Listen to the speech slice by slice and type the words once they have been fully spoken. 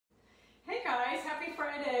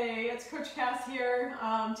Hey, it's Coach Cass here.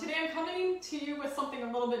 Today I'm coming to you with something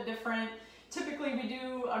a little bit different. Typically we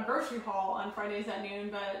do a grocery haul on Fridays at noon,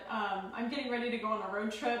 but I'm getting ready to go on a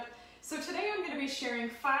road trip. So today I'm going to be sharing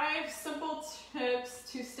 5 simple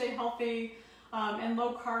tips to stay healthy and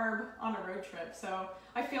low carb on a road trip. So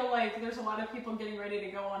I feel like there's a lot of people getting ready to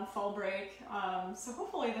go on fall break. So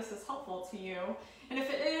hopefully this is helpful to you. And if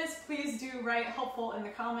it is, please do write helpful in the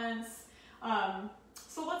comments.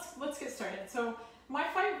 So let's get started. So my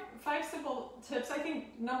five simple tips, I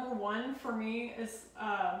think number 1 for me is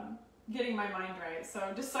getting my mind right.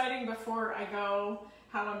 So deciding before I go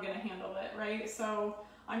how I'm going to handle it, right? So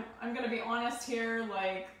I'm going to be honest here,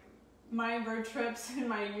 like my road trips in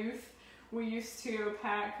my youth, we used to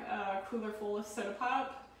pack a cooler full of soda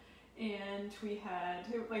pop, and we had,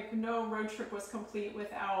 like, no road trip was complete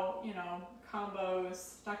without, you know,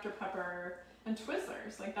 combos, Dr. Pepper, and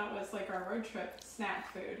Twizzlers. Like that was like our road trip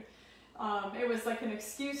snack food. It was like an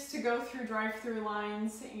excuse to go through drive-through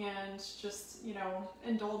lines and just, you know,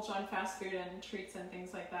 indulge on fast food and treats and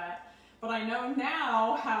things like that. But I know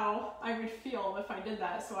now how I would feel if I did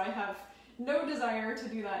that, so I have no desire to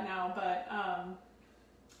do that now. But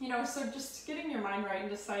you know, so just getting your mind right and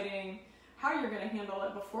deciding how you're going to handle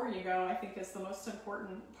it before you go, I think, is the most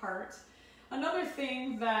important part. Another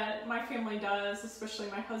thing that my family does, especially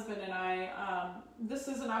my husband and I, this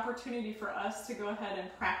is an opportunity for us to go ahead and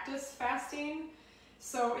practice fasting.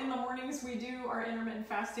 So in the mornings we do our intermittent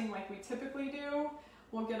fasting like we typically do.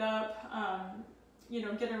 We'll get up, you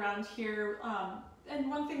know, get around here. And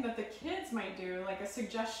one thing that the kids might do, like a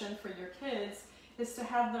suggestion for your kids, is to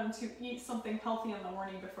have them to eat something healthy in the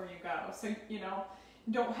morning before you go. So, you know,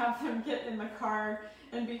 don't have them get in the car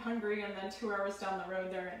and be hungry and then 2 hours down the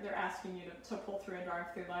road they're asking you to pull through a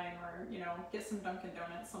drive-through line, or, you know, get some Dunkin'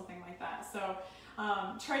 Donuts, something like that. So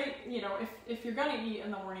try to, you know, if you're going to eat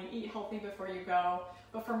in the morning, eat healthy before you go.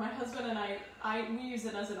 But for my husband and we use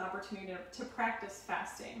it as an opportunity to practice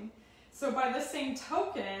fasting. So by the same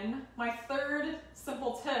token, my 3rd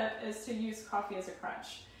simple tip is to use coffee as a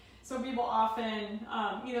crutch. So people often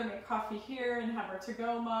either make coffee here and have our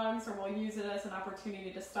to-go mugs, or we'll use it as an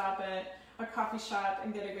opportunity to stop at a coffee shop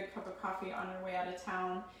and get a good cup of coffee on our way out of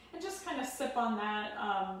town and just kind of sip on that.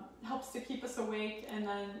 Helps to keep us awake, and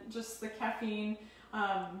then just the caffeine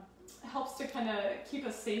helps to kind of keep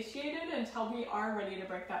us satiated until we are ready to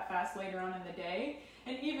break that fast later on in the day.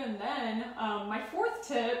 And even then, my 4th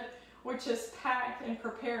tip, which is pack and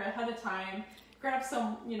prepare ahead of time. Grab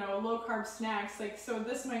some, you know, low-carb snacks, like, so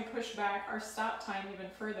this might push back our stop time even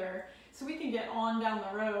further, so we can get on down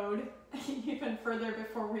the road even further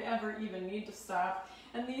before we ever even need to stop.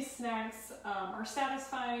 And these snacks are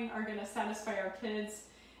satisfying, are going to satisfy our kids,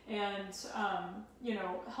 and you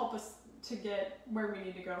know, help us to get where we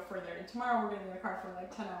need to go further. And tomorrow we're going to be in the car for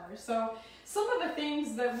like 10 hours. So some of the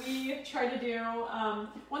things that we try to do,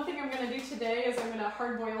 one thing I'm going to do today is I'm going to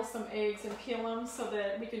hard boil some eggs and peel them so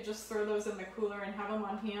that we can just throw those in the cooler and have them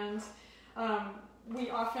on hand.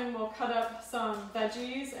 We often will cut up some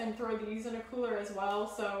veggies and throw these in a cooler as well.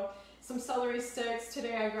 So some celery sticks.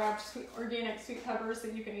 Today I grabbed organic sweet peppers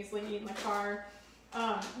that you can easily eat in the car.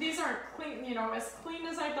 These aren't clean, you know, as clean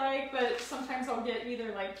as I'd like, but sometimes I'll get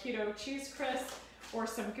either like keto cheese crisp or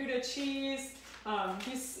some Gouda cheese.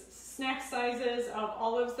 These snack sizes of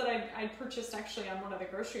olives that I purchased actually on one of the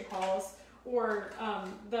grocery hauls, or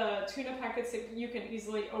the tuna packets that you can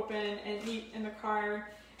easily open and eat in the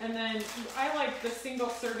car. And then I like the single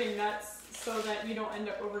serving nuts so that you don't end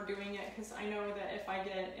up overdoing it, because I know that if I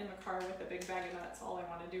get in the car with a big bag of nuts, all I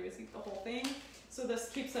want to do is eat the whole thing. So this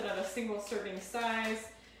keeps it at a single serving size.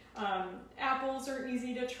 Apples are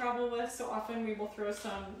easy to travel with, so often we will throw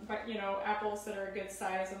some, you know, apples that are a good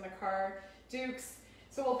size in the car. Dukes.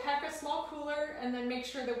 So we'll pack a small cooler and then make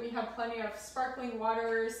sure that we have plenty of sparkling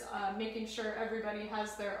waters, making sure everybody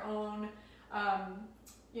has their own,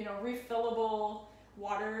 you know, refillable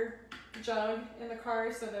water jug in the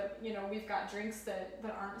car, so that, you know, we've got drinks that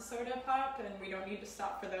aren't soda pop and we don't need to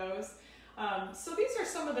stop for those. So these are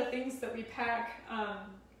some of the things that we pack.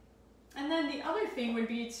 And then the other thing would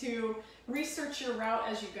be to research your route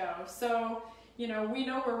as you go. So, you know, we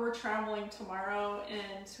know where we're traveling tomorrow,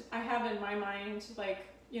 and I have in my mind, like,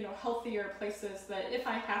 you know, healthier places that if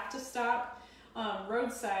I have to stop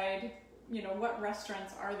roadside, you know, what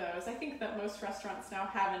restaurants are those? I think that most restaurants now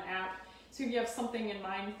have an app. So if you have something in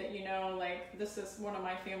mind that, you know, like, this is one of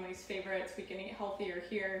my family's favorites, we can eat healthier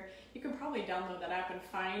here, you can probably download that app and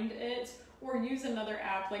find it, or use another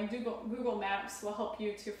app like Google Maps will help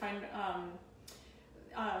you to find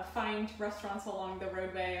find restaurants along the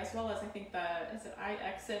roadway, as well as I think is it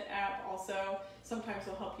iExit app also sometimes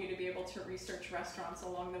will help you to be able to research restaurants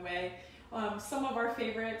along the way. Some of our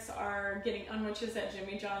favorites are getting unwitches at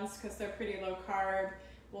Jimmy John's because they're pretty low carb.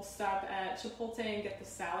 We'll stop at Chipotle and get the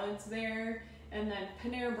salads there. And then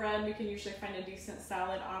Panera Bread, we can usually find a decent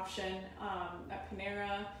salad option at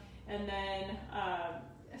Panera. And then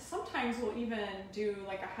sometimes we'll even do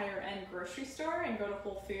like a higher end grocery store and go to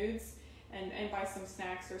Whole Foods and buy some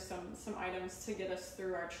snacks or some items to get us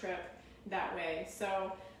through our trip that way.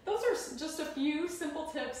 So those are just a few simple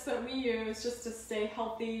tips that we use just to stay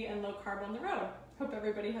healthy and low carb on the road. Hope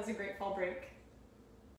everybody has a great fall break.